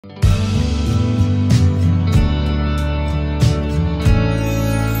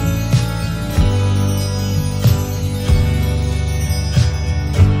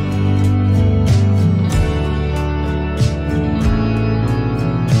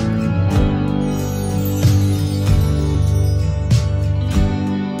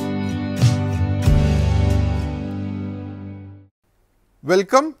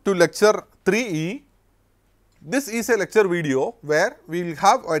Welcome to lecture 3E. This is a lecture video where we will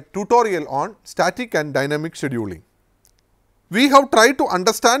have a tutorial on static and dynamic scheduling. We have tried to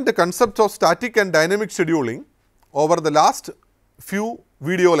understand the concepts of static and dynamic scheduling over the last few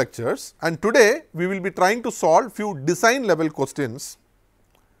video lectures, and today we will be trying to solve few design level questions.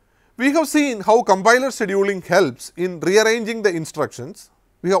 We have seen how compiler scheduling helps in rearranging the instructions.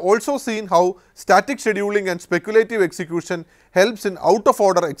 We have also seen how static scheduling and speculative execution helps in out of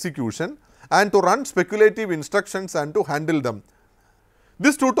order execution and to run speculative instructions and to handle them.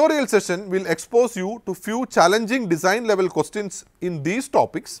 This tutorial session will expose you to few challenging design level questions in these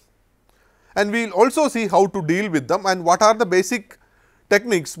topics, and we will also see how to deal with them and what are the basic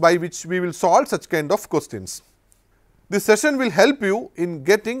techniques by which we will solve such kind of questions. This session will help you in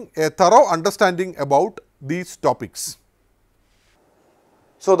getting a thorough understanding about these topics.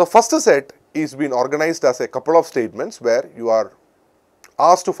 So, the first set is been organized as a couple of statements where you are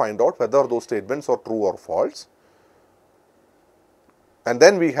asked to find out whether those statements are true or false. And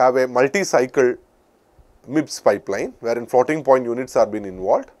then we have a multi-cycle MIPS pipeline wherein floating point units are being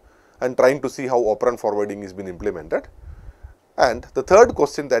involved and trying to see how operand forwarding is being implemented. And the third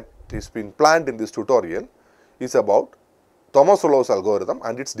question that is been planned in this tutorial is about Tomasulov's algorithm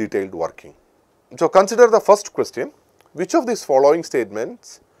and its detailed working. So, consider the first question: which of these following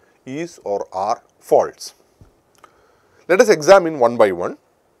statements is or are false? Let us examine one by one.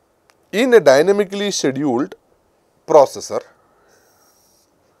 In a dynamically scheduled processor,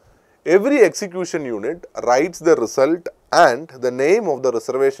 every execution unit writes the result and the name of the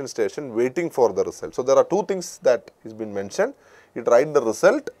reservation station waiting for the result. So, there are two things that is been mentioned. It writes the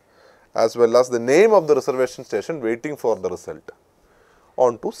result as well as the name of the reservation station waiting for the result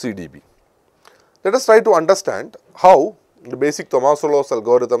onto CDB. Let us try to understand how the basic Tomasulov's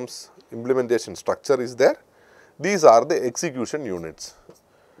algorithms implementation structure is there. These are the execution units.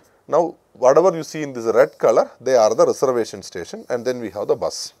 Now, whatever you see in this red color, they are the reservation station, and then we have the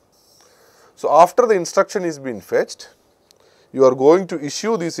bus. So, after the instruction is being fetched, you are going to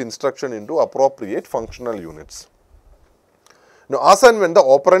issue this instruction into appropriate functional units. Now, as and when the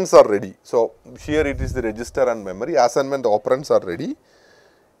operands are ready, so here it is the register and memory, as and when the operands are ready,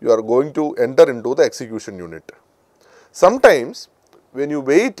 you are going to enter into the execution unit. Sometimes when you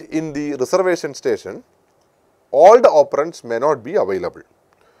wait in the reservation station, all the operands may not be available.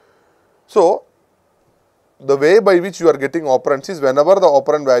 So, the way by which you are getting operands is whenever the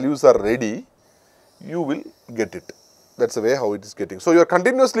operand values are ready, you will get it. That is the way how it is getting. So, you are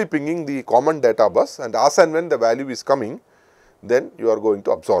continuously pinging the common data bus, and as and when the value is coming, then you are going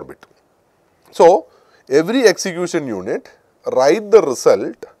to absorb it. So, every execution unit write the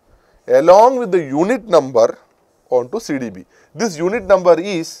result along with the unit number onto CDB. This unit number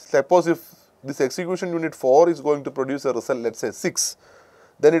is, suppose if this execution unit 4 is going to produce a result, let us say 6,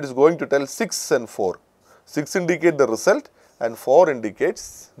 then it is going to tell 6 and 4. 6 indicate the result and 4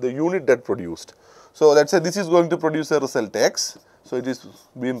 indicates the unit that produced. So, let us say this is going to produce a result x. So, it is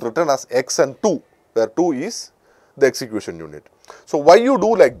being written as x and 2, where 2 is the execution unit. So, why you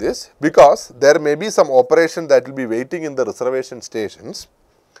do like this? Because there may be some operation that will be waiting in the reservation stations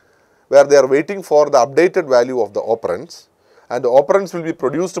where they are waiting for the updated value of the operands, and the operands will be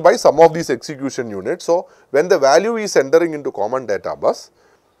produced by some of these execution units. So, when the value is entering into common data bus,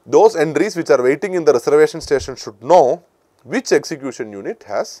 those entries which are waiting in the reservation station should know which execution unit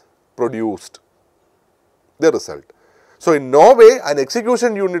has produced the result. So, in no way an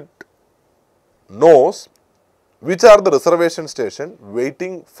execution unit knows which are the reservation station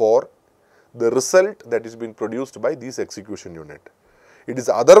waiting for the result that is being produced by this execution unit. It is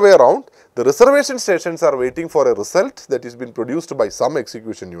the other way around. The reservation stations are waiting for a result that is being produced by some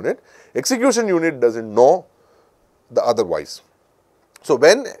execution unit. Execution unit does not know the otherwise. So,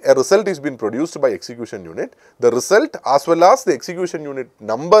 when a result is being produced by execution unit, the result as well as the execution unit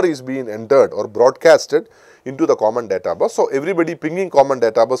number is being entered or broadcasted into the common data bus. So, everybody pinging common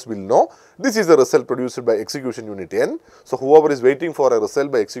data bus will know this is the result produced by execution unit n. So, whoever is waiting for a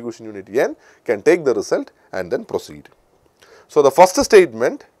result by execution unit n can take the result and then proceed. So, the first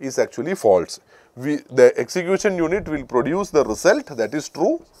statement is actually false. The execution unit will produce the result, that is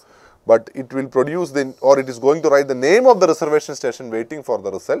true, but it will produce it is going to write the name of the reservation station waiting for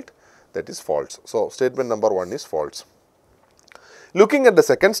the result, that is false. So, statement number 1 is false. Looking at the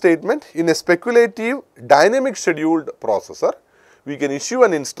second statement, in a speculative dynamic scheduled processor, we can issue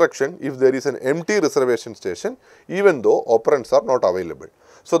an instruction if there is an empty reservation station even though operands are not available.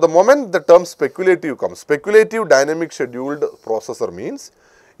 So, the moment the term speculative comes, speculative dynamic scheduled processor means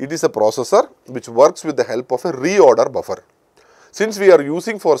it is a processor which works with the help of a reorder buffer. Since we are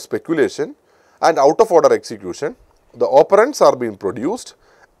using for speculation and out of order execution, the operands are being produced,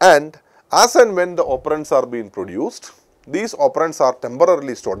 and as and when the operands are being produced, these operands are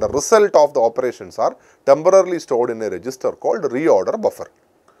temporarily stored. The result of the operations are temporarily stored in a register called reorder buffer.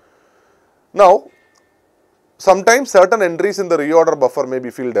 Now, sometimes certain entries in the reorder buffer may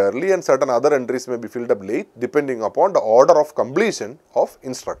be filled early and certain other entries may be filled up late depending upon the order of completion of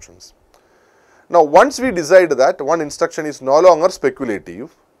instructions. Now, once we decide that one instruction is no longer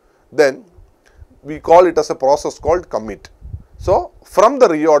speculative, then we call it as a process called commit. So, from the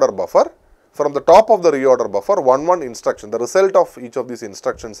reorder buffer, from the top of the reorder buffer, one instruction, the result of each of these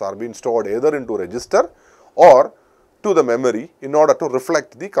instructions are being stored either into register or to the memory in order to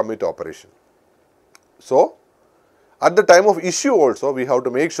reflect the commit operation. So, at the time of issue also, we have to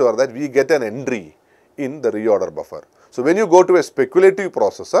make sure that we get an entry in the reorder buffer. So, when you go to a speculative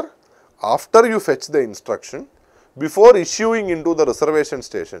processor, after you fetch the instruction, before issuing into the reservation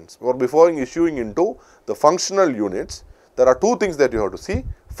stations or before issuing into the functional units, there are two things that you have to see.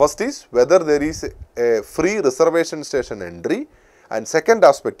 First is whether there is a free reservation station entry, and second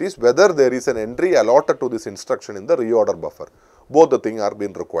aspect is whether there is an entry allotted to this instruction in the reorder buffer. Both the things are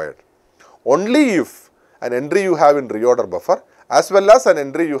being required. Only if an entry you have in reorder buffer as well as an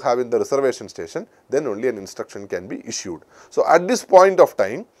entry you have in the reservation station, then only an instruction can be issued. So, at this point of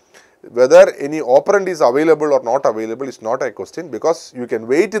time, whether any operand is available or not available is not a question, because you can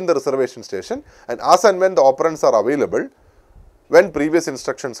wait in the reservation station, and as and when the operands are available, when previous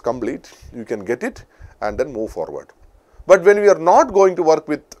instructions complete, you can get it and then move forward. But when we are not going to work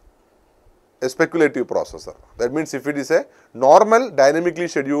with a speculative processor, that means if it is a normal dynamically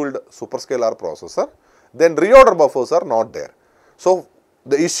scheduled superscalar processor, then reorder buffers are not there. So,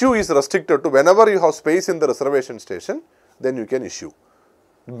 the issue is restricted to whenever you have space in the reservation station, then you can issue.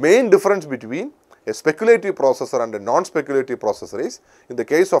 Main difference between a speculative processor and a non-speculative processor is, in the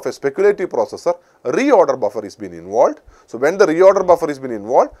case of a speculative processor, a reorder buffer is being involved. So, when the reorder buffer is being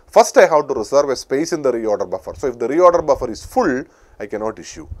involved, first I have to reserve a space in the reorder buffer. So, if the reorder buffer is full, I cannot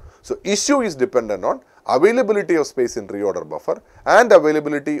issue. So, issue is dependent on availability of space in reorder buffer and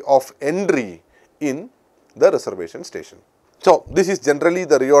availability of entry in the reservation station. So, this is generally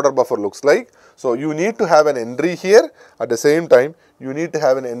the reorder buffer looks like. So, you need to have an entry here, at the same time you need to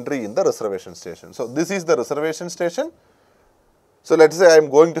have an entry in the reservation station. So, this is the reservation station. So, let us say I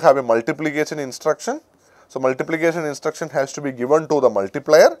am going to have a multiplication instruction. So, multiplication instruction has to be given to the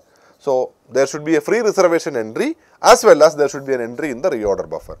multiplier. So, there should be a free reservation entry as well as there should be an entry in the reorder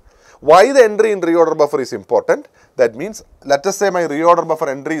buffer. Why the entry in reorder buffer is important? That means, let us say my reorder buffer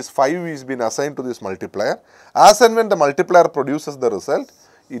entry is 5 is been assigned to this multiplier. As and when the multiplier produces the result,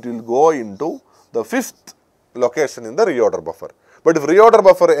 it will go into the 5th location in the reorder buffer. But if reorder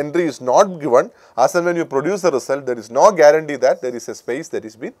buffer entry is not given, as and when you produce the result, there is no guarantee that there is a space that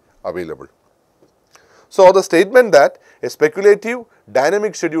is been available. So, the statement that a speculative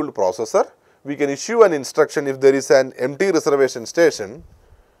dynamic scheduled processor, we can issue an instruction if there is an empty reservation station,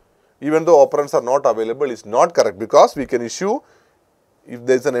 even though operands are not available, is not correct, because we can issue if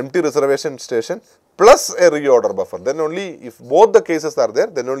there is an empty reservation station plus a reorder buffer. Then only if both the cases are there,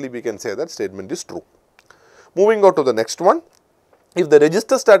 then only we can say that statement is true. Moving on to the next one. If the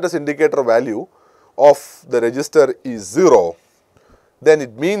register status indicator value of the register is 0, then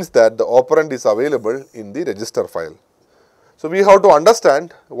it means that the operand is available in the register file. So, we have to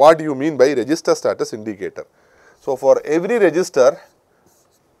understand what you mean by register status indicator. So, for every register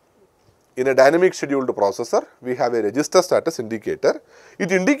in a dynamic scheduled processor, we have a register status indicator.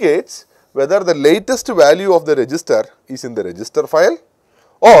 It indicates whether the latest value of the register is in the register file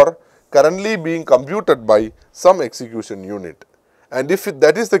or currently being computed by some execution unit. And if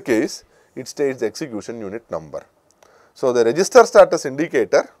that is the case, it states the execution unit number. So, the register status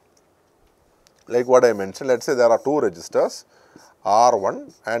indicator, like what I mentioned, let us say there are two registers,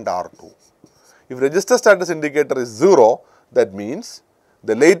 R1 and R2. If register status indicator is 0, that means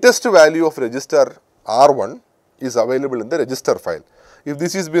the latest value of register R1 is available in the register file. If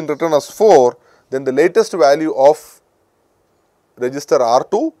this is been written as 4, then the latest value of register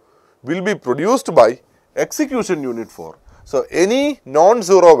R2 will be produced by execution unit 4. So, any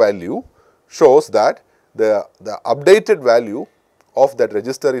non-zero value shows that the updated value of that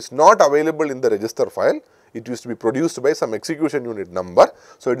register is not available in the register file. It used to be produced by some execution unit number.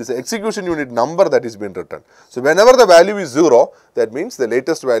 So, it is the execution unit number that is being written. So, whenever the value is 0, that means the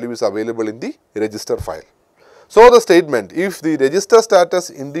latest value is available in the register file. So, the statement, if the register status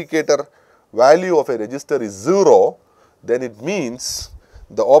indicator value of a register is 0, then it means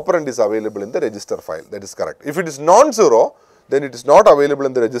the operand is available in the register file. That is correct. If it is non-zero, then it is not available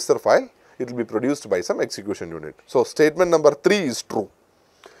in the register file. It will be produced by some execution unit. So, statement number 3 is true.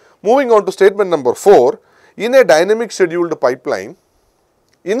 Moving on to statement number 4, In a dynamic scheduled pipeline,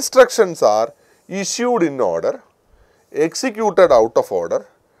 instructions are issued in order, executed out of order,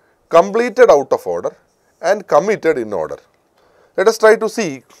 completed out of order and committed in order. Let us try to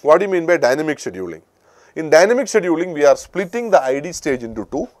see what do you mean by dynamic scheduling. In dynamic scheduling, we are splitting the ID stage into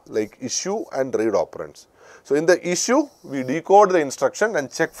two, like issue and read operands. So, in the issue, we decode the instruction and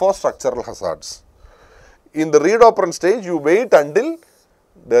check for structural hazards. In the read operand stage, you wait until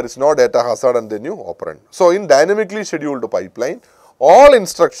there is no data hazard and then you operand. So, in dynamically scheduled pipeline, all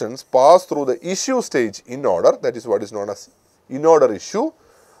instructions pass through the issue stage in order, that is what is known as in order issue.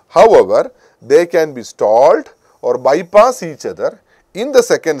 However, they can be stalled or bypass each other in the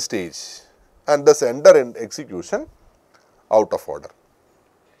second stage and thus enter in execution out of order.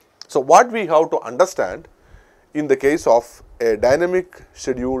 So, what we have to understand in the case of a dynamic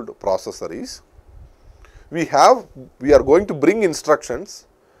scheduled processor is, we are going to bring instructions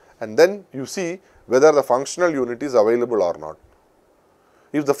and then you see whether the functional unit is available or not.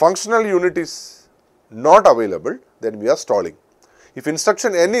 If the functional unit is not available, then we are stalling. If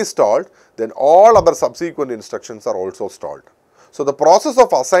instruction n is stalled, then all other subsequent instructions are also stalled. So, the process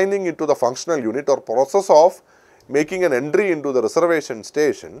of assigning it to the functional unit or process of making an entry into the reservation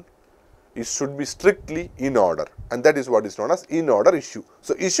station should be strictly in order, and that is what is known as in order issue.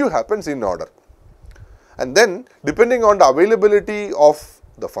 So, issue happens in order, and then depending on the availability of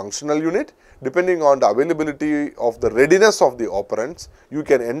the functional unit, depending on the availability of the readiness of the operands, you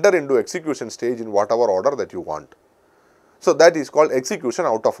can enter into execution stage in whatever order that you want. So, that is called execution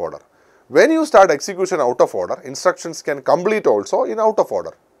out of order. When you start execution out of order, instructions can complete also in out of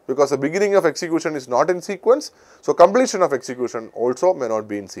order, because the beginning of execution is not in sequence. So, completion of execution also may not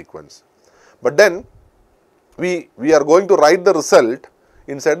be in sequence. But then we are going to write the result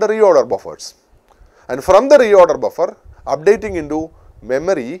inside the reorder buffers, and from the reorder buffer, updating into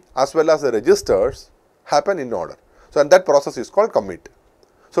memory as well as the registers happen in order. So, and that process is called commit.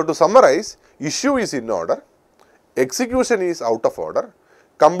 So, to summarize, issue is in order, execution is out of order,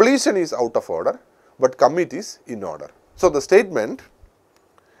 completion is out of order, but commit is in order. So, the statement,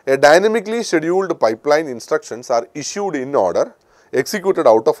 a dynamically scheduled pipeline instructions are issued in order, executed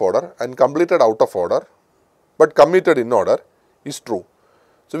out of order and completed out of order, but committed in order is true.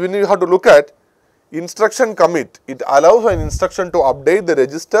 So, when you have to look at instruction commit, it allows an instruction to update the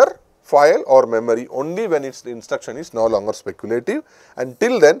register, file or memory only when its instruction is no longer speculative, and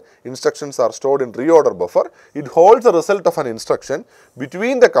till then instructions are stored in reorder buffer. It holds the result of an instruction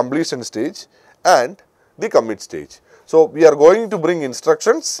between the completion stage and the commit stage. So, we are going to bring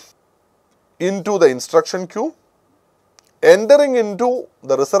instructions into the instruction queue, entering into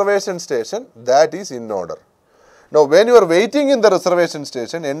the reservation station, that is in order. Now, when you are waiting in the reservation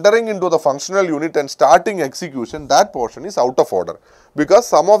station, entering into the functional unit and starting execution, that portion is out of order, because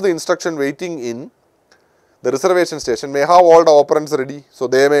some of the instruction waiting in the reservation station may have all the operands ready, so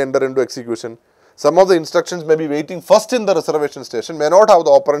they may enter into execution. Some of the instructions may be waiting first in the reservation station, may not have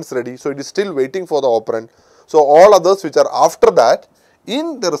the operands ready, so it is still waiting for the operand. So, all others which are after that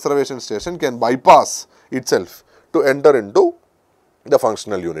in the reservation station can bypass itself to enter into the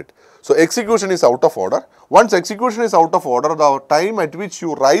functional unit. So, execution is out of order. Once execution is out of order, the time at which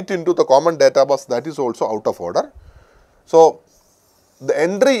you write into the common data bus, that is also out of order. So, the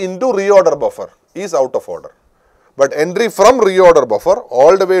entry into reorder buffer is out of order, but entry from reorder buffer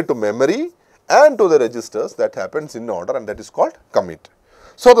all the way to memory and to the registers, that happens in order, and that is called commit.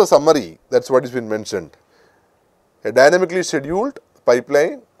 So, the summary, that is what has been mentioned. A dynamically scheduled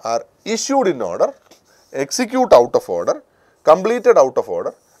pipeline are issued in order, execute out of order, completed out of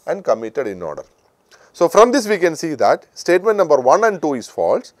order and committed in order. So, from this we can see that statement number 1 and 2 is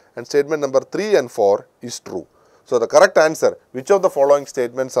false and statement number 3 and 4 is true. So, the correct answer, which of the following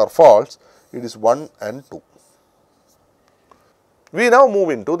statements are false? It is 1 and 2. We now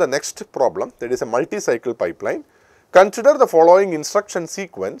move into the next problem, that is a multi-cycle pipeline. Consider the following instruction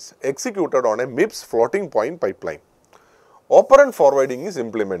sequence executed on a MIPS floating point pipeline. Operand forwarding is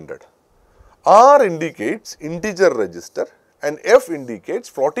implemented. R indicates integer register and F indicates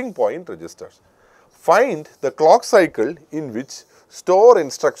floating point registers. Find the clock cycle in which store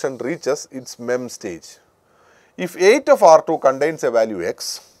instruction reaches its mem stage. If 8 of R2 contains a value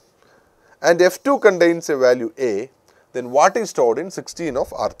X and F2 contains a value A, then what is stored in 16 of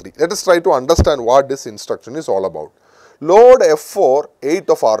R3? Let us try to understand what this instruction is all about. Load F4 8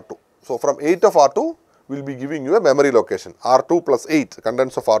 of R2. So, from 8 of R2 we will be giving you a memory location R2 plus 8,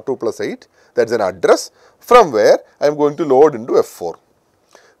 contents of R2 plus 8, that is an address from where I am going to load into F4.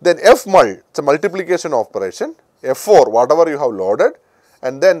 Then Fmul, it is a multiplication operation, F4 whatever you have loaded,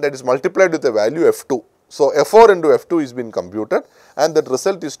 and then that is multiplied with the value F2. So, F4 into F2 is been computed and that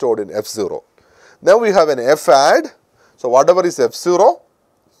result is stored in F0. Now we have an F add. So whatever is F0,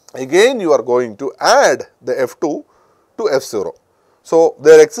 again you are going to add the F2 to F0. So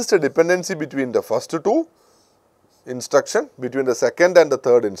there exists a dependency between the first two instruction, between the second and the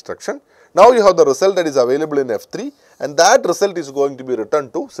third instruction. Now you have the result that is available in F3, and that result is going to be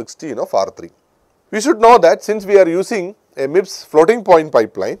returned to 16 of R3. We should know that since we are using a MIPS floating point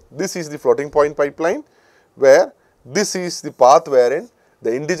pipeline, this is the floating point pipeline where this is the path wherein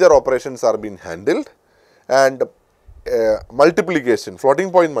the integer operations are being handled, and multiplication,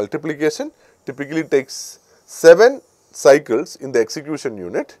 floating point multiplication typically takes 7 cycles in the execution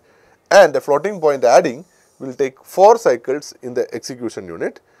unit, and the floating point adding will take 4 cycles in the execution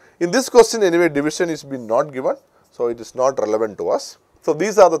unit. In this question anyway, division is been not given, so it is not relevant to us. So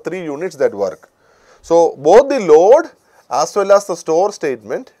these are the 3 units that work. So both the load as well as the store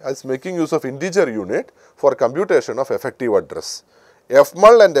statement is making use of integer unit for computation of effective address.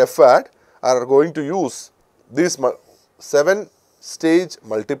 Fmul and fadd are going to use this 7 stage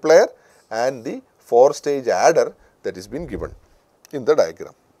multiplier and the 4 stage adder that is been given in the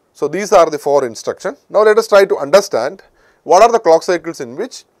diagram. So these are the 4 instructions. Now let us try to understand what are the clock cycles in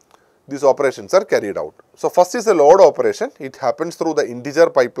which these operations are carried out. So first is the load operation. It happens through the integer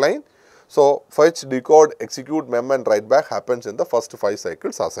pipeline. So fetch, decode, execute, mem and write back happens in the first 5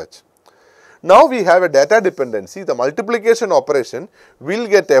 cycles as such. Now we have a data dependency. The multiplication operation will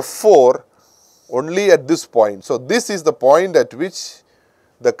get F4 only at this point. So this is the point at which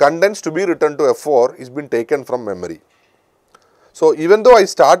the contents to be returned to F4 is been taken from memory. So even though I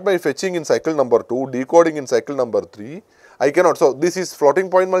start by fetching in cycle number 2, decoding in cycle number 3, I cannot. So this is floating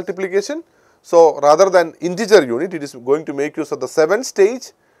point multiplication. So rather than integer unit, it is going to make use of the 7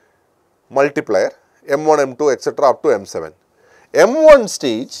 stage multiplier, M1, M2, etc. up to M7. M1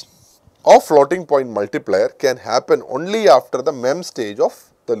 stage of floating point multiplier can happen only after the mem stage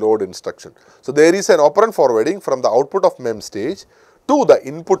of the load instruction. So there is an operand forwarding from the output of mem stage to the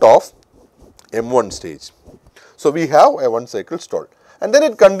input of M1 stage. So we have a 1 cycle stall, and then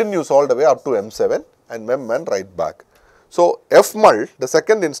it continues all the way up to M7 and mem and write back. So Fmul, the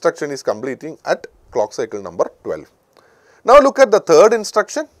second instruction, is completing at clock cycle number 12. Now look at the third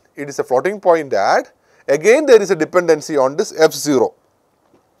instruction. It is a floating point add. Again there is a dependency on this F0.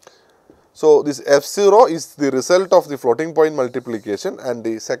 So this F0 is the result of the floating point multiplication, and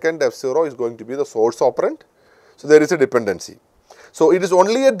the second F0 is going to be the source operand. So there is a dependency. So it is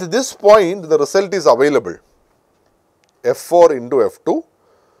only at this point the result is available, F4 into F2.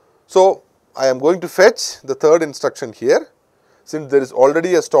 So I am going to fetch the third instruction here. Since there is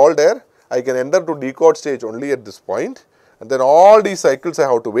already a stall there, I can enter to decode stage only at this point, and then all these cycles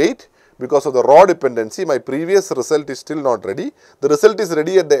I have to wait. Because of the raw dependency, my previous result is still not ready. The result is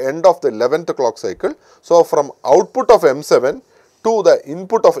ready at the end of the 11th clock cycle. So from output of M7 to the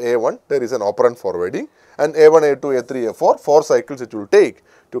input of A1, there is an operand forwarding, and A1, A2, A3, A4, 4 cycles it will take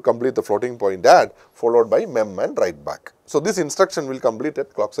to complete the floating point add, followed by mem and write back. So this instruction will complete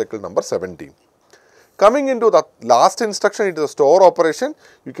at clock cycle number 17. Coming into the last instruction, it is a store operation.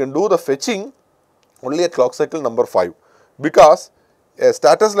 You can do the fetching only at clock cycle number 5, because a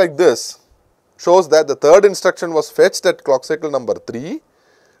status like this shows that the third instruction was fetched at clock cycle number 3,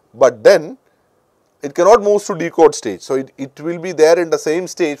 but then it cannot move to decode stage. So it will be there in the same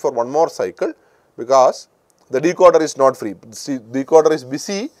stage for one more cycle, because the decoder is not free. The decoder is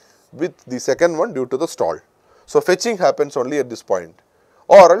busy with the second one due to the stall. So fetching happens only at this point.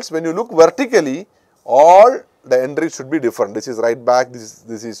 Or else when you look vertically, all the entries should be different. This is write back, this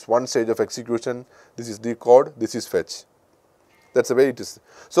is one stage of execution, this is decode, this is fetch. That is the way it is.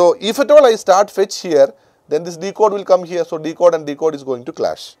 So if at all I start fetch here, then this decode will come here. So decode and decode is going to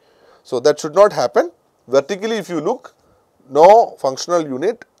clash. So that should not happen. Vertically if you look, no functional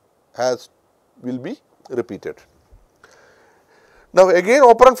unit will be repeated. Now again,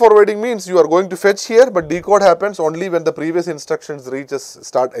 operand forwarding means you are going to fetch here, but decode happens only when the previous instructions reaches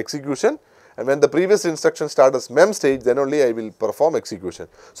start execution, and when the previous instruction starts as mem stage, then only I will perform execution.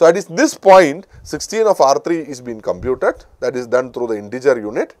 So at this point, 16 of R3 is being computed, that is done through the integer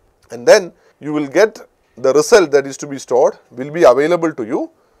unit, and then you will get the result that is to be stored will be available to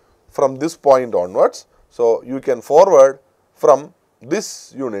you from this point onwards. So you can forward from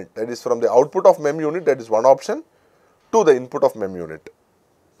this unit, that is from the output of mem unit, that is one option, to the input of mem unit,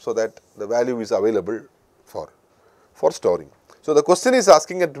 so that the value is available for storing. So the question is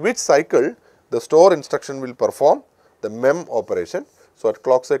asking at which cycle the store instruction will perform the mem operation. So at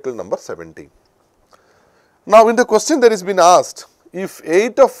clock cycle number 17. Now in the question there is been asked, if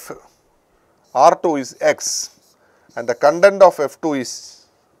 8 of R2 is X and the content of F2 is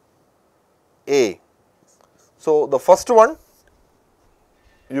A. So the first one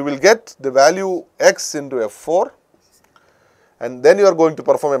you will get the value x into F4, and then you are going to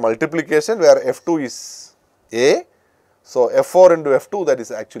perform a multiplication where F2 is A. So, F4 into F2, that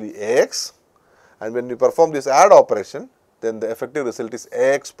is actually AX, and when you perform this add operation, then the effective result is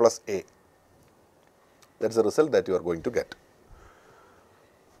AX plus A. That is the result that you are going to get.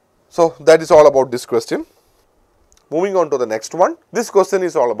 So, that is all about this question. Moving on to the next one. This question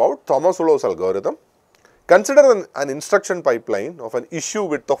is all about Thomas-Ullow's algorithm. Consider an instruction pipeline of an issue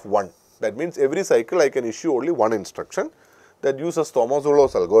width of 1. That means every cycle I can issue only one instruction that uses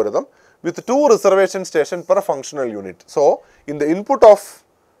Thomas-Ullow's algorithm with 2 reservation stations per functional unit. So, in the input of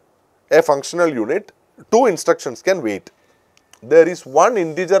a functional unit, 2 instructions can wait. There is one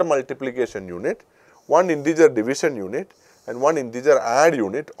integer multiplication unit, one integer division unit, and one integer add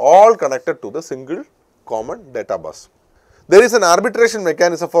unit, all connected to the single common data bus. There is an arbitration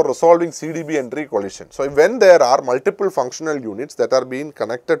mechanism for resolving CDB entry collision. So, when there are multiple functional units that are being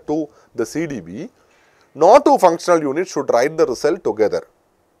connected to the CDB, no 2 functional units should write the result together.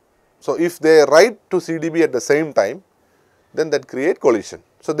 So, if they write to CDB at the same time, then that create collision.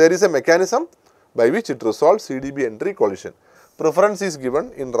 So, there is a mechanism by which it resolves CDB entry collision. Preference is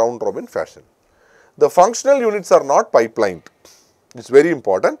given in round robin fashion. The functional units are not pipelined. It is very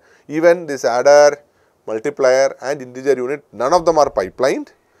important. Even this adder, multiplier and integer unit, none of them are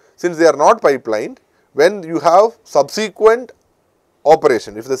pipelined. Since they are not pipelined, when you have subsequent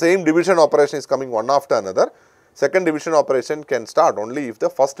operation, if the same division operation is coming one after another, second division operation can start only if the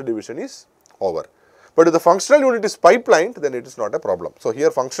first division is over. But if the functional unit is pipelined, then it is not a problem. So,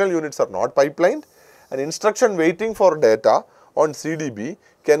 here functional units are not pipelined. An instruction waiting for data on CDB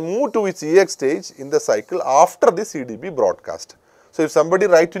can move to its EX stage in the cycle after the CDB broadcast. So, if somebody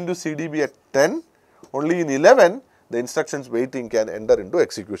writes into CDB at 10, only in 11 the instructions waiting can enter into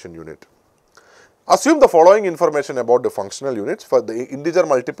execution unit. Assume the following information about the functional units. For the integer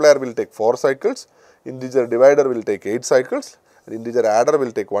multiplier will take 4 cycles, integer divider will take 8 cycles, and integer adder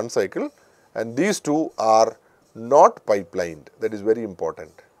will take 1 cycle, and these 2 are not pipelined. That is very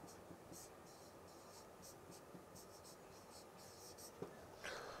important.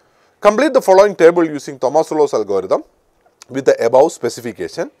 Complete the following table using Thomas-Ullow's algorithm with the above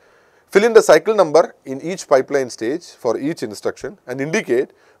specification. Fill in the cycle number in each pipeline stage for each instruction and indicate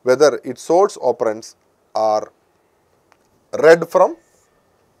whether its source operands are read from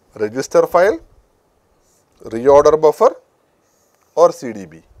register file, reorder buffer or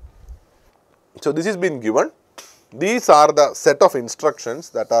CDB. So, this has been given. These are the set of instructions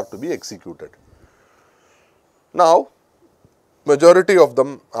that are to be executed. Now, majority of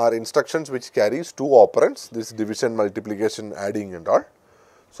them are instructions which carries 2 operands, this division, multiplication, adding and all.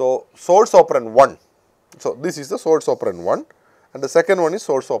 So, source operand 1. So, this is the source operand 1 and the second one is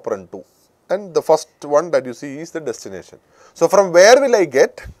source operand 2 and the first one that you see is the destination. So, from where will I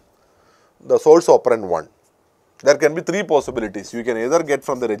get the source operand 1? There can be 3 possibilities. You can either get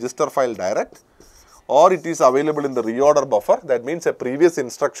from the register file direct, or it is available in the reorder buffer. That means a previous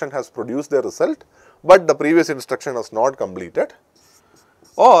instruction has produced the result, but the previous instruction was not completed,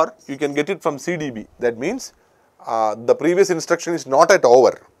 or you can get it from CDB. That means the previous instruction is not at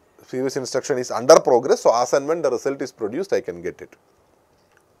over, previous instruction is under progress. So, as and when the result is produced, I can get it.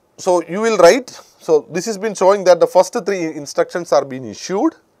 So, you will write, so this has been showing that the first 3 instructions are being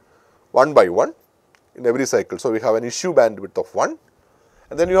issued one by one in every cycle. So, we have an issue bandwidth of 1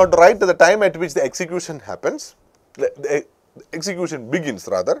 and then you have to write the time at which the execution happens, the execution begins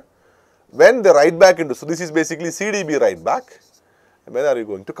rather, when the write back into, so this is basically CDB write back, and when are you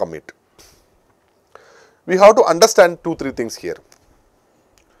going to commit. We have to understand 2-3 things here.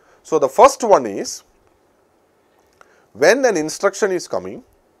 So, the first one is, when an instruction is coming,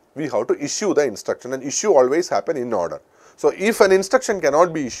 we have to issue the instruction, and issue always happen in order. So, if an instruction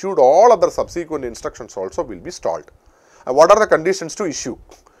cannot be issued, all other subsequent instructions also will be stalled. And what are the conditions to issue?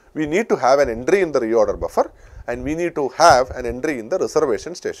 We need to have an entry in the reorder buffer and we need to have an entry in the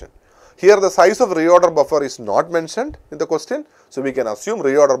reservation station. Here the size of reorder buffer is not mentioned in the question. So, we can assume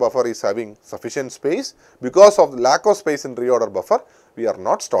reorder buffer is having sufficient space. Because of lack of space in reorder buffer, we are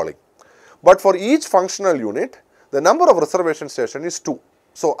not stalling. But for each functional unit, the number of reservation station is 2.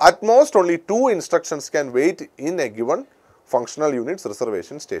 So, at most only 2 instructions can wait in a given functional unit's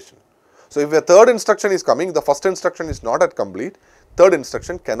reservation station. So, if a third instruction is coming, the first instruction is not at complete, third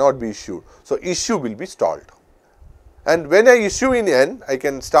instruction cannot be issued. So, issue will be stalled. And when I issue in n, I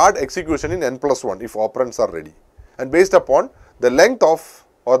can start execution in n plus 1 if operands are ready. And based upon the length of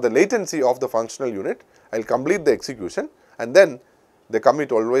or the latency of the functional unit, I will complete the execution and then the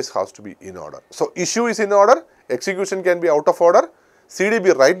commit always has to be in order. So, issue is in order, execution can be out of order,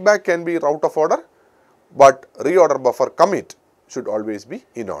 CDB write back can be out of order, but reorder buffer commit should always be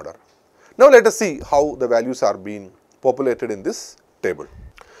in order. Now let us see how the values are being populated in this table.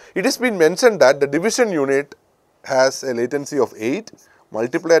 It has been mentioned that the division unit has a latency of 8,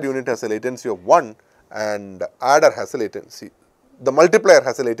 multiplier unit has a latency of 1 and adder has a latency. The multiplier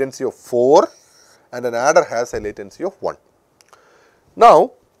has a latency of 4 and an adder has a latency of 1.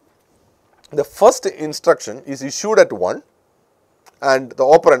 Now, the first instruction is issued at 1 and the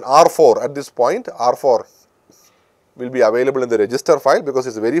operand R4 at this point, R4 will be available in the register file because it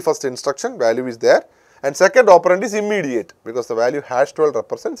is the very first instruction, value is there, and second operand is immediate because the value #12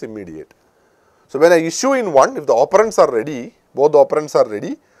 represents immediate. So, when I issue in 1, if the operands are ready, both the operands are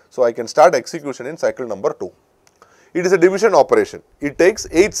ready, so I can start execution in cycle number 2. It is a division operation, it takes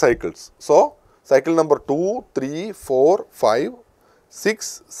 8 cycles. So, cycle number 2, 3, 4, 5,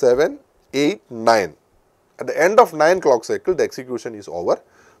 6, 7, 8, 9. At the end of 9 clock cycle, the execution is over.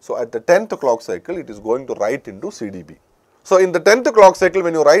 So, at the 10th clock cycle, it is going to write into CDB. So, in the 10th clock cycle,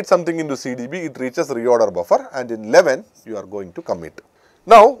 when you write something into CDB, it reaches reorder buffer and in 11, you are going to commit.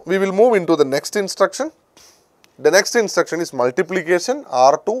 Now, we will move into the next instruction. The next instruction is multiplication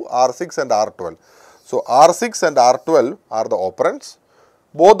R2, R6 and R12. So, R6 and R12 are the operands.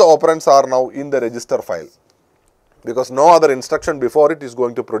 Both the operands are now in the register file because no other instruction before it is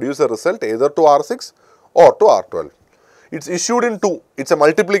going to produce a result either to R6 or to R12. It is issued in 2, it is a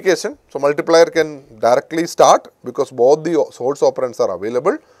multiplication. So, multiplier can directly start because both the source operands are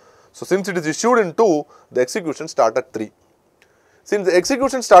available. So, since it is issued in 2, the execution starts at 3. Since the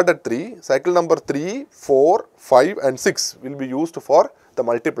execution starts at 3, cycle number 3, 4, 5 and 6 will be used for the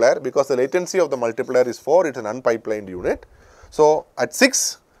multiplier because the latency of the multiplier is 4, it is an unpipelined unit. So, at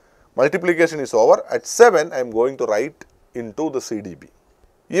 6, multiplication is over, at 7 I am going to write into the CDB.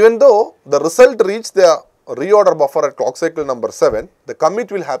 Even though the result reached the reorder buffer at clock cycle number 7, the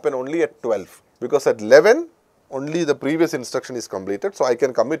commit will happen only at 12 because at 11 only the previous instruction is completed. So, I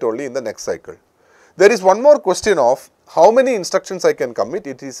can commit only in the next cycle. There is one more question of how many instructions I can commit.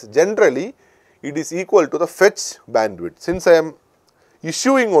 It is generally, it is equal to the fetch bandwidth. Since I am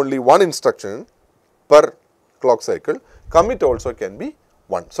issuing only one instruction per clock cycle, commit also can be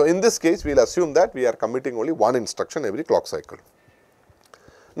 1. So, in this case, we will assume that we are committing only one instruction every clock cycle.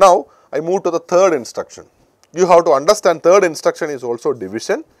 Now, I move to the third instruction. You have to understand third instruction is also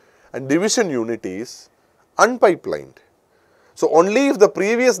division and division unit is unpipelined. So, only if the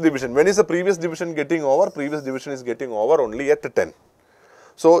previous division, when is the previous division getting over? Previous division is getting over only at 10.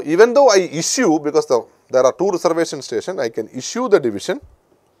 So, even though I issue, because there are 2 reservation stations, I can issue the division.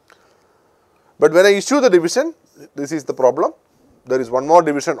 But when I issue the division, this is the problem. There is one more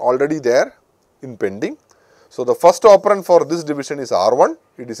division already there in pending. So, the first operand for this division is R1,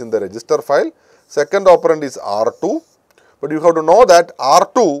 it is in the register file. Second operand is R2, but you have to know that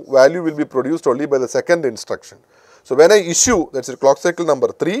R2 value will be produced only by the second instruction. So, when I issue, that is clock cycle number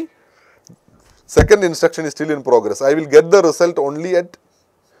 3, second instruction is still in progress. I will get the result only at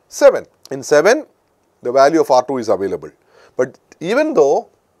 7. In 7, the value of R2 is available. But even though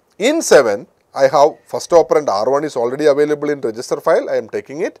in 7, I have first operand R1 is already available in register file, I am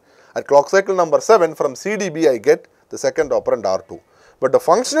taking it. At clock cycle number 7, from CDB, I get the second operand R2. But the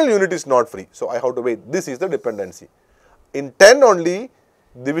functional unit is not free. So, I have to wait. This is the dependency. In 10 only,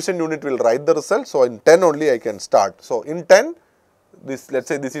 division unit will write the result. So, in 10 only I can start. So, in 10, this, let us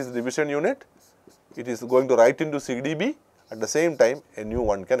say this is division unit. It is going to write into CDB. At the same time, a new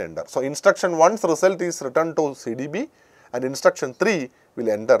one can enter. So, instruction 1's result is returned to CDB and instruction 3 will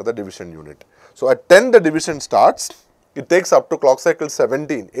enter the division unit. So, at 10 the division starts. It takes up to clock cycle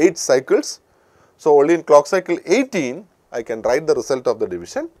 17, 8 cycles. So, only in clock cycle 18, I can write the result of the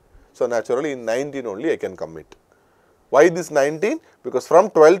division. So, naturally in 19 only I can commit. Why this 19? Because from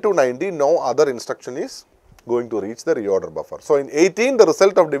 12 to 19, no other instruction is going to reach the reorder buffer. So, in 18, the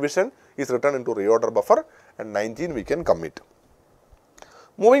result of division is written into reorder buffer and 19 we can commit.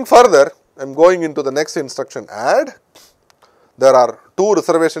 Moving further, I am going into the next instruction add. There are 2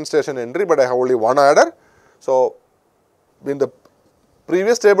 reservation station entry, but I have only one adder. So, in the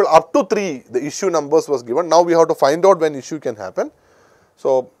previous table up to 3 the issue numbers was given. Now, we have to find out when issue can happen.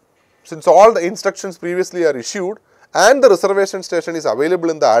 So, since all the instructions previously are issued and the reservation station is available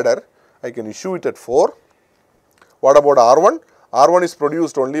in the adder, I can issue it at 4. What about R1? R1 is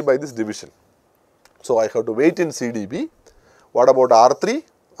produced only by this division. So, I have to wait in CDB. What about R3?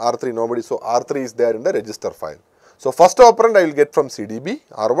 R3 nobody. So, R3 is there in the register file. So, first operand I will get from CDB,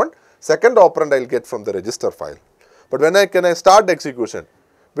 R1. Second operand I will get from the register file. But when can I start execution?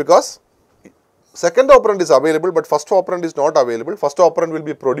 Because second operand is available, but first operand is not available. First operand will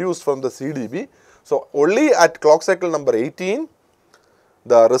be produced from the CDB. So, only at clock cycle number 18,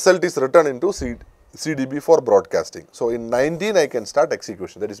 the result is written into CDB for broadcasting. So, in 19 I can start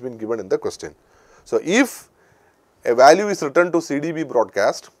execution, that has been given in the question. So, if a value is returned to CDB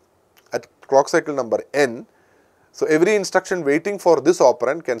broadcast at clock cycle number n, so every instruction waiting for this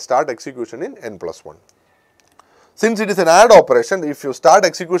operand can start execution in n plus 1. Since it is an add operation, if you start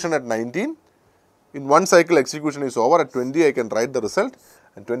execution at 19, in one cycle execution is over, at 20 I can write the result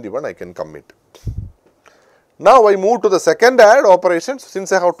and 21 I can commit. Now I move to the second add operations.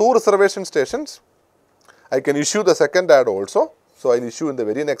 Since I have two reservation stations, I can issue the second add also. So I will issue in the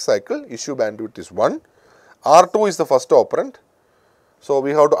very next cycle, issue bandwidth is 1. R2 is the first operand. So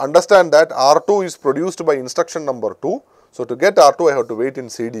we have to understand that R2 is produced by instruction number 2. So to get R2 I have to wait in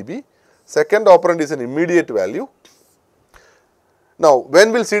CDB. Second operand is an immediate value. Now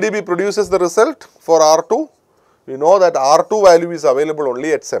when will CDB produces the result for R2? We know that R2 value is available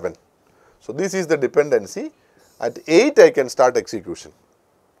only at 7. So this is the dependency. At 8 I can start execution.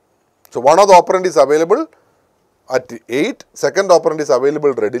 So one of the operand is available at 8, second operand is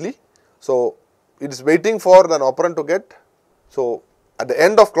available readily. So it is waiting for an operand to get. So at the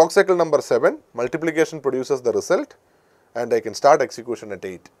end of clock cycle number 7, multiplication produces the result and I can start execution at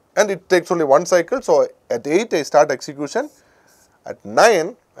 8. And it takes only one cycle. So at 8 I start execution, at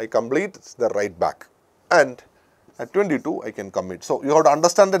 9 I complete the write back, and at 22 I can commit. So you have to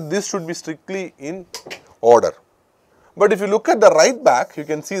understand that this should be strictly in order. But if you look at the write back, you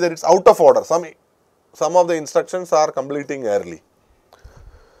can see that it is out of order. Some of the instructions are completing early.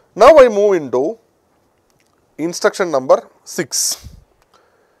 Now I move into instruction number 6.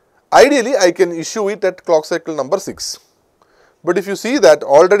 Ideally I can issue it at clock cycle number 6. But if you see that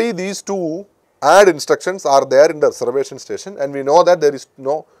already these two add instructions are there in the reservation station, and we know that there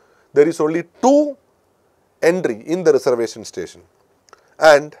is only 2 entry in the reservation station,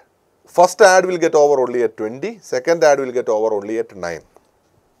 and first add will get over only at 20, second add will get over only at 9.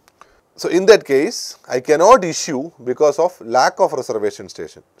 So in that case I cannot issue because of lack of reservation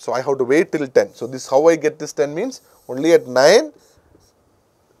station. So I have to wait till 10. So this how I get this 10 means only at 9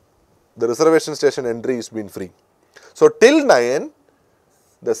 the reservation station entry is been free. So till 9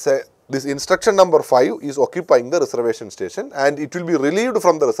 this instruction number 5 is occupying the reservation station, and it will be relieved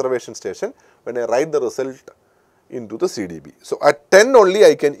from the reservation station when I write the result into the CDB. So at 10 only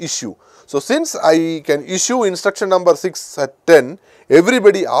I can issue. So since I can issue instruction number 6 at 10,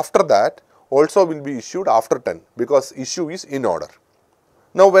 everybody after that also will be issued after 10, because issue is in order.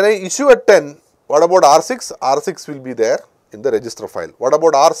 Now when I issue at 10, what about R6? R6 will be there in the register file. What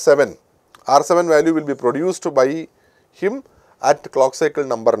about R7? R7 value will be produced by him at clock cycle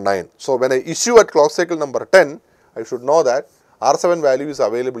number 9. So when I issue at clock cycle number 10, I should know that R7 value is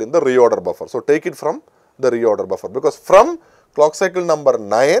available in the reorder buffer. So take it from the reorder buffer, because from clock cycle number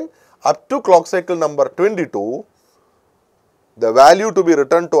 9 up to clock cycle number 22, the value to be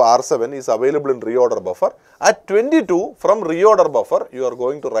returned to R7 is available in reorder buffer. At 22, from reorder buffer, you are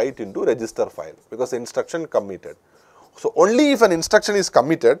going to write into register file, because instruction committed. So only if an instruction is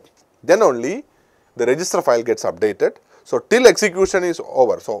committed, then only the register file gets updated. So till execution is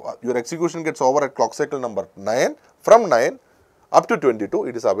over. So your execution gets over at clock cycle number 9. From 9 up to 22,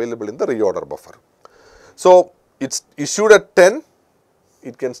 it is available in the reorder buffer. So it's issued at 10.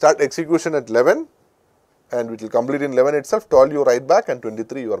 It can start execution at 11, and it will complete in 11 itself. 12 you write back, and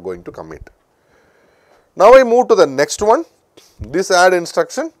 23 you are going to commit. Now I move to the next one, this add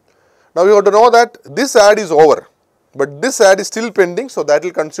instruction. Now you have to know that this add is over, but this add is still pending. So that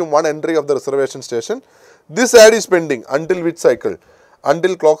will consume one entry of the reservation station. This add is pending until which cycle?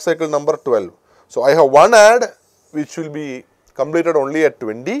 Until clock cycle number 12. So I have one add which will be completed only at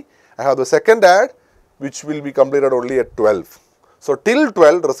 20. I have the second add which will be completed only at 12. So till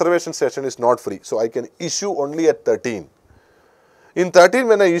 12 reservation station is not free. So I can issue only at 13. In 13,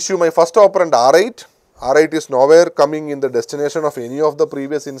 when I issue my first operand R8, R8 is nowhere coming in the destination of any of the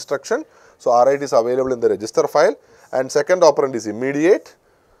previous instruction. So R8 is available in the register file, and second operand is immediate.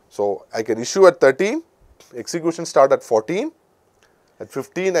 So I can issue at 13, execution start at 14, at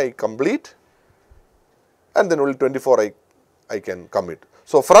 15 I complete, and then only 24 I can commit.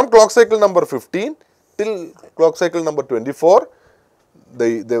 So from clock cycle number 15 till clock cycle number 24,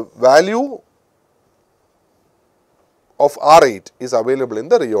 the value of R8 is available in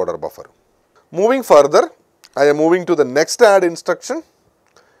the reorder buffer. Moving further, I am moving to the next add instruction.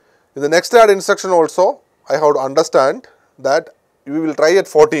 In the next add instruction also, I have to understand that we will try at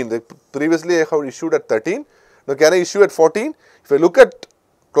 14. Previously I have issued at 13. Now can I issue at 14? If I look at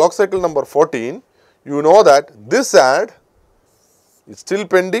clock cycle number 14, you know that this add is still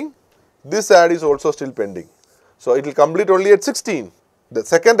pending. This add is also still pending. So it will complete only at 16. The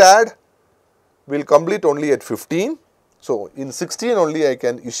second add will complete only at 15. So in 16 only I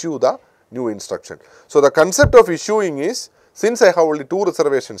can issue the new instruction. So, the concept of issuing is, since I have only 2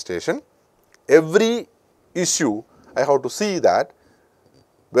 reservation station, every issue I have to see that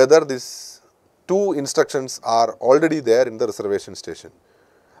whether these 2 instructions are already there in the reservation station.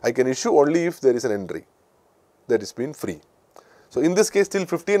 I can issue only if there is an entry that is been free. So, in this case till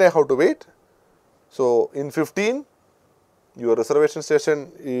 15 I have to wait. So, in 15 your reservation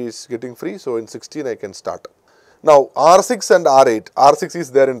station is getting free. So, in 16 I can start. Now, R6 and R8, R6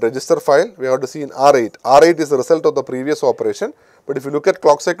 is there in register file, we have to see in R8. R8 is the result of the previous operation, but if you look at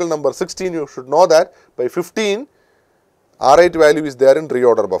clock cycle number 16, you should know that by 15, R8 value is there in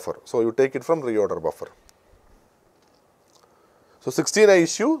reorder buffer. So, you take it from reorder buffer. So, 16 I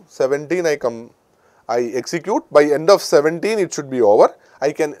issue, 17 I execute, by end of 17 it should be over.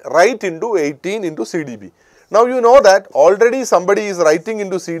 I can write into 18 into CDB. Now, you know that already somebody is writing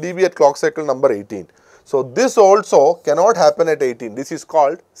into CDB at clock cycle number 18. So, this also cannot happen at 18. This is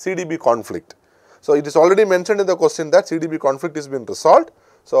called CDB conflict. So, it is already mentioned in the question that CDB conflict is been resolved.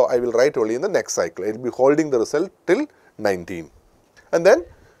 So, I will write only in the next cycle. I will be holding the result till 19. And then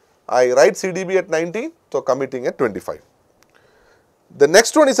I write CDB at 19, so committing at 25. The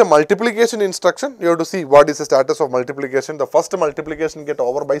next one is a multiplication instruction. You have to see what is the status of multiplication. The first multiplication get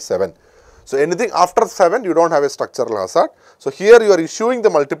over by 7. So, anything after 7 you do not have a structural hazard. So, here you are issuing the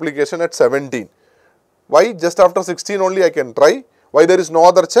multiplication at 17. Why? Just after 16 only I can try. Why there is no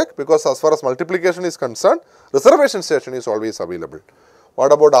other check? Because as far as multiplication is concerned, reservation station is always available.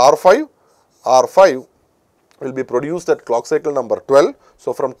 What about R5? R5 will be produced at clock cycle number 12.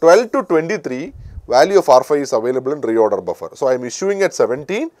 So, from 12 to 23, value of R5 is available in reorder buffer. So, I am issuing at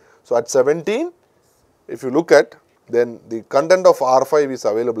 17. So, at 17, if you look at, then the content of R5 is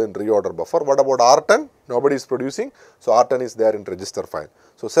available in reorder buffer. What about R10? Nobody is producing. So, R10 is there in register file.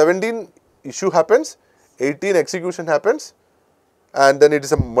 So, 17 issue happens, 18 execution happens, and then it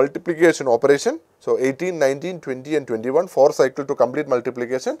is a multiplication operation. So, 18, 19, 20 and 21, 4 cycle to complete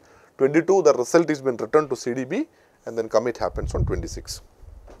multiplication. 22, the result is been returned to CDB, and then commit happens on 26.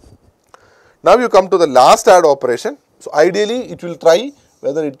 Now, you come to the last add operation. So, ideally it will try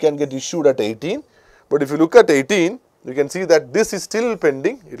whether it can get issued at 18. But if you look at 18, you can see that this is still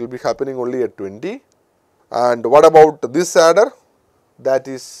pending. It will be happening only at 20. And what about this adder? That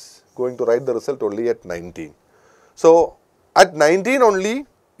is going to write the result only at 19. So, at 19 only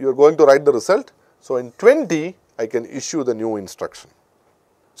you are going to write the result. So, in 20 I can issue the new instruction.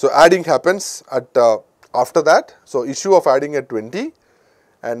 So, adding happens at after that. So, issue of adding at 20,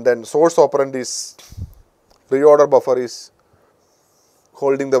 and then source operand is reorder buffer is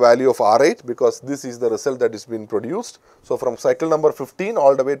holding the value of R8, because this is the result that is being produced. So, from cycle number 15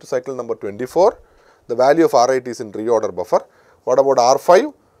 all the way to cycle number 24, the value of R8 is in reorder buffer. What about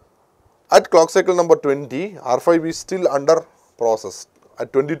R5? At clock cycle number 20, R5 is still under process.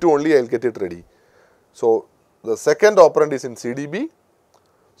 At 22 only I will get it ready. So, the second operand is in CDB.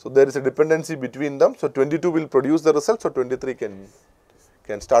 So, there is a dependency between them. So, 22 will produce the result. So, 23 can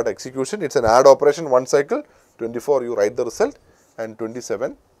start execution. It is an add operation, one cycle. 24 you write the result, and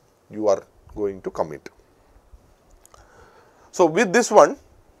 27 you are going to commit. So, with this one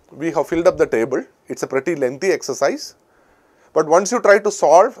we have filled up the table. It is a pretty lengthy exercise, but once you try to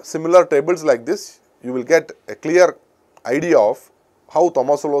solve similar tables like this, you will get a clear idea of how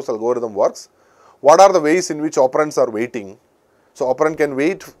Thomas-Solo's algorithm works, what are the ways in which operands are waiting. So, operand can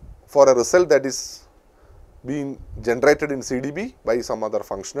wait for a result that is being generated in CDB by some other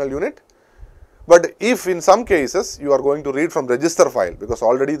functional unit. But if in some cases you are going to read from register file, because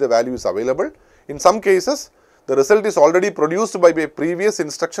already the value is available, in some cases the result is already produced by a previous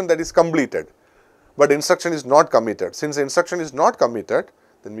instruction that is completed, but instruction is not committed. Since the instruction is not committed,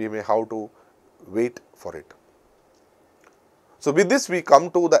 then we may have to wait for it. So, with this we come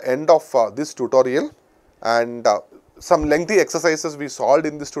to the end of this tutorial, and some lengthy exercises we solved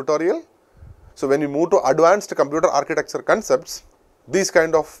in this tutorial. So, when we move to advanced computer architecture concepts, these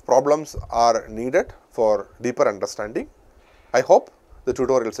kind of problems are needed for deeper understanding. I hope the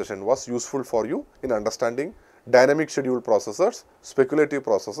tutorial session was useful for you in understanding dynamic schedule processors, speculative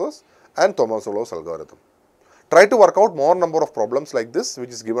processors and Thomas-Solo's algorithm. Try to work out more number of problems like this which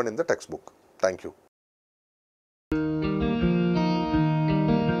is given in the textbook. Thank you.